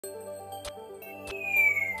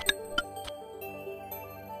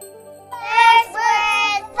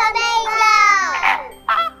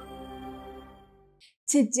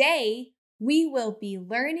Today, we will be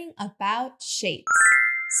learning about shapes.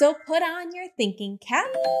 So put on your thinking cap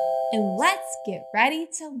and let's get ready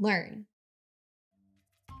to learn.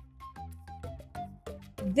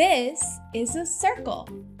 This is a circle.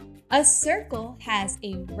 A circle has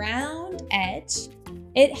a round edge.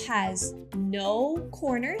 It has no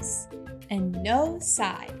corners and no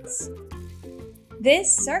sides.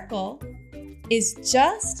 This circle is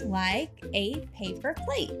just like a paper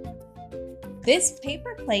plate. This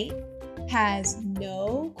paper plate has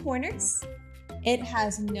no corners, it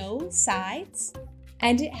has no sides,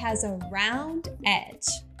 and it has a round edge.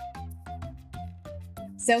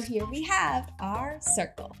 So here we have our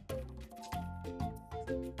circle.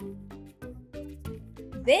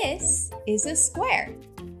 This is a square.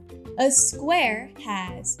 A square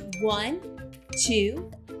has 1,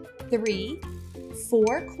 2, 3,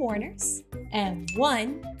 4 corners and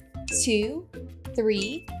 1, 2,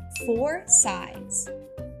 3, 4 sides.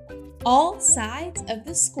 All sides of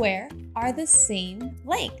the square are the same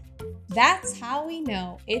length. That's how we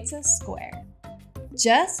know it's a square.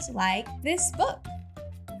 Just like this book.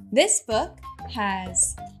 This book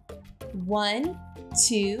has 1,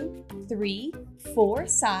 2, 3, 4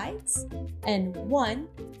 sides and 1,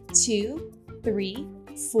 2, 3,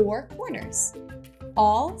 4 corners.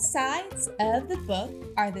 All sides of the book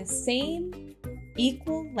are the same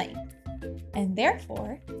equal length, and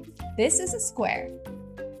therefore, this is a square.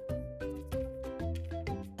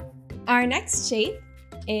 Our next shape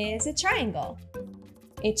is a triangle.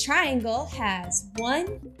 A triangle has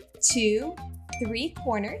 1, 2, 3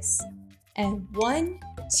 corners and 1,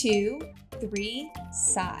 2, 3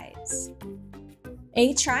 sides.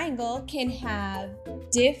 A triangle can have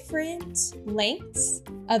different lengths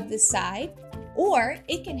of the side, or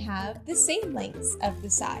it can have the same lengths of the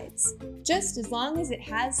sides, just as long as it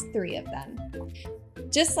has 3 of them.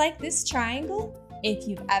 Just like this triangle, if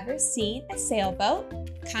you've ever seen a sailboat,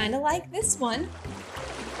 kind of like this one,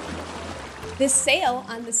 the sail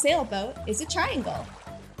on the sailboat is a triangle.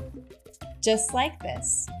 Just like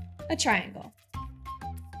this, a triangle.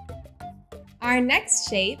 Our next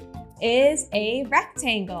shape is a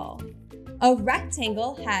rectangle. A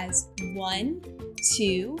rectangle has 1,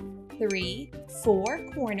 2, 3, 4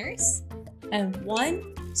 corners and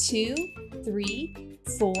 1, 2, 3,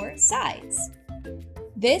 4 sides.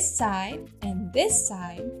 This side and this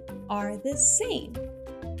side are the same.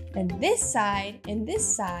 And this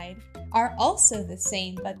side are also the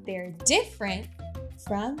same, but they're different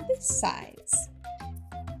from the sides.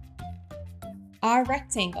 Our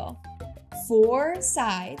rectangle, 4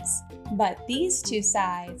 sides, but these 2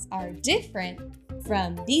 sides are different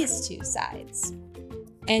from these 2 sides.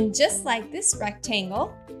 And just like this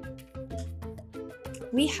rectangle,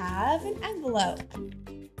 we have an envelope.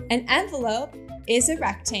 An envelope is a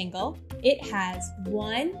rectangle. It has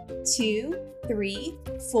 1, 2, 3,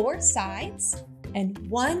 4 sides and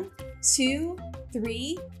 1, 2,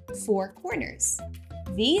 3, 4 corners.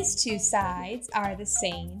 These 2 sides are the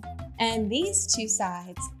same, and these 2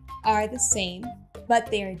 sides are the same, but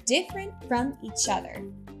they are different from each other.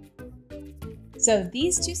 So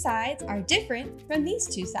these 2 sides are different from these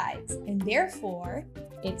 2 sides, and therefore,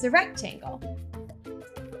 it's a rectangle.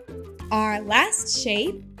 Our last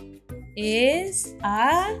shape is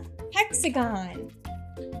a hexagon.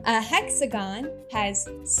 A hexagon has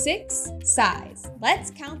 6 sides.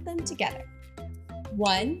 Let's count them together.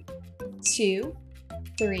 1, 2,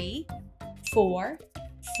 3, 4,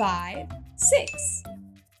 5, 6.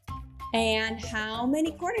 And how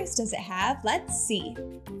many corners does it have? Let's see.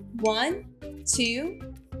 1,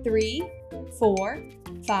 2, 3, 4,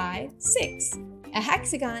 5, 6. A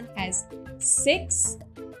hexagon has 6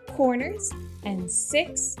 corners and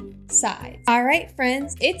 6 sides. All right,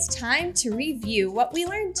 friends, it's time to review what we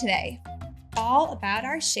learned today, all about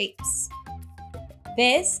our shapes.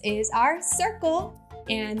 This is our circle,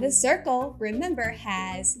 and the circle, remember,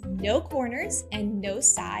 has no corners and no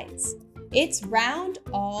sides. It's round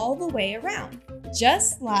all the way around,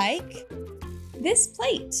 just like this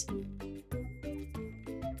plate.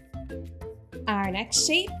 Our next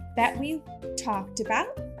shape that we talked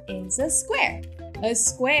about is a square. A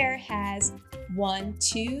square has 1,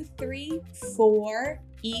 2, 3, 4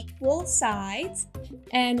 equal sides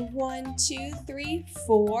and 1, 2, 3,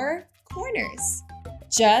 4 corners,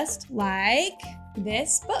 just like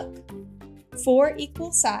this book. 4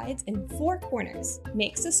 equal sides and 4 corners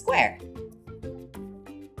makes a square.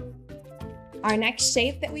 Our next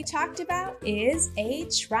shape that we talked about is a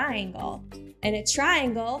triangle. And a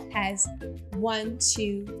triangle has 1,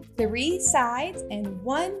 2, 3 sides and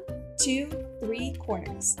 1, 2, 3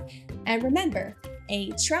 corners. And remember,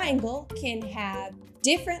 A triangle can have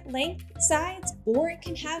different length sides or it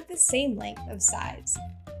can have the same length of sides.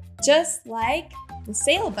 Just like the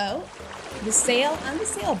sailboat, the sail on the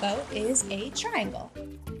sailboat is a triangle.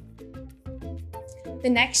 The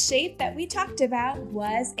next shape that we talked about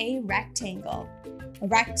was a rectangle. A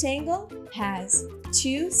rectangle has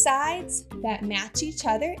two sides that match each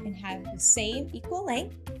other and have the same equal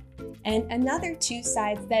length, and another two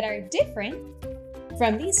sides that are different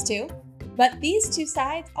from these two, but these two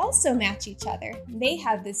sides also match each other. They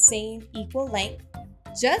have the same equal length,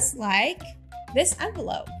 just like this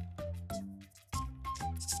envelope,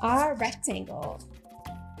 our rectangle.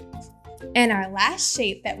 And our last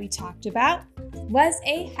shape that we talked about was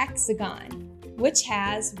a hexagon, which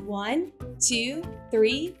has 1, 2,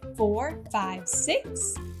 3, 4, 5,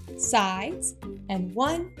 6 sides and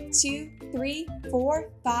 1, 2, 3, 4,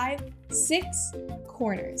 5, 6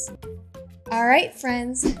 corners. All right,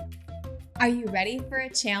 friends, are you ready for a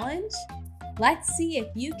challenge? Let's see if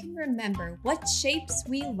you can remember what shapes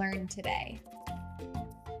we learned today.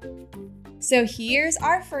 So here's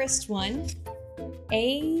our first one,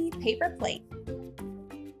 a paper plate.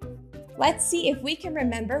 Let's see if we can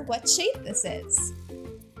remember what shape this is.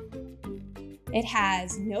 It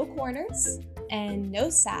has no corners and no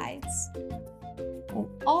sides, and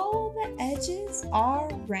all the edges are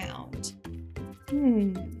round.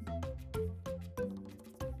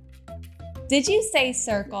 Did you say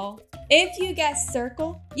circle? If you guessed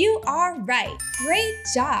circle, you are right. Great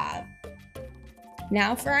job.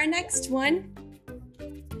 Now for our next one,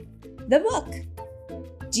 the book.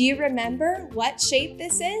 Do you remember what shape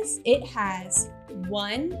this is? It has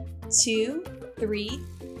 1, 2, 3,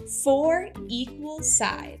 4 equal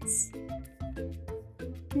sides.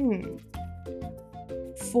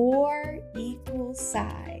 4 equal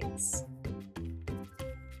sides.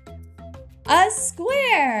 A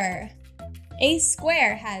square. A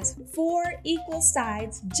square has 4 equal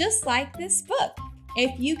sides, just like this book.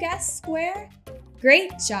 If you guessed square,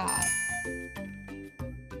 great job.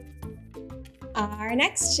 Our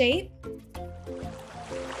next shape,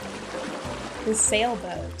 the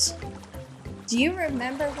sailboat. Do you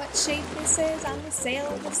remember what shape this is on the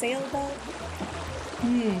sailboat?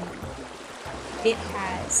 It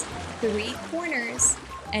has 3 corners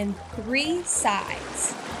and 3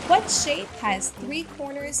 sides. What shape has 3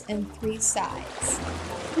 corners and 3 sides?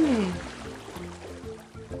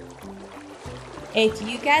 If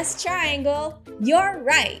you guessed triangle, you're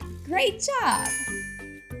right. Great job.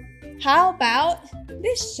 How about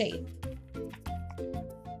this shape?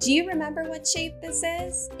 Do you remember what shape this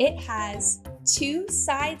is? It has 2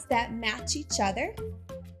 sides that match each other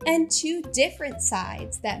and 2 different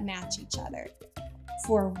sides that match each other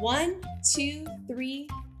for 1, 2, 3,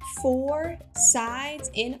 4 sides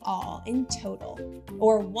in all in total,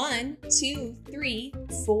 or 1, 2, 3,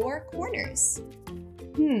 4 corners.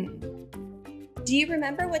 Do you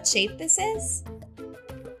remember what shape this is?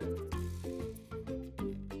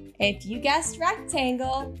 If you guessed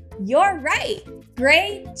rectangle, you're right.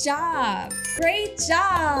 Great job. Great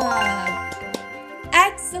job.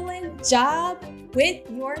 Excellent job with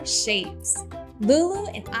your shapes.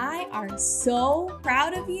 Lulu and I are so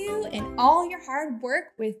proud of you and all your hard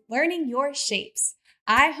work with learning your shapes.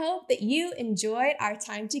 I hope that you enjoyed our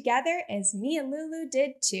time together as me and Lulu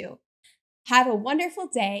did too. Have a wonderful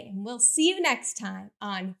day, and we'll see you next time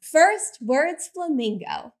on First Words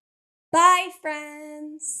Flamingo. Bye,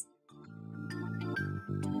 friends.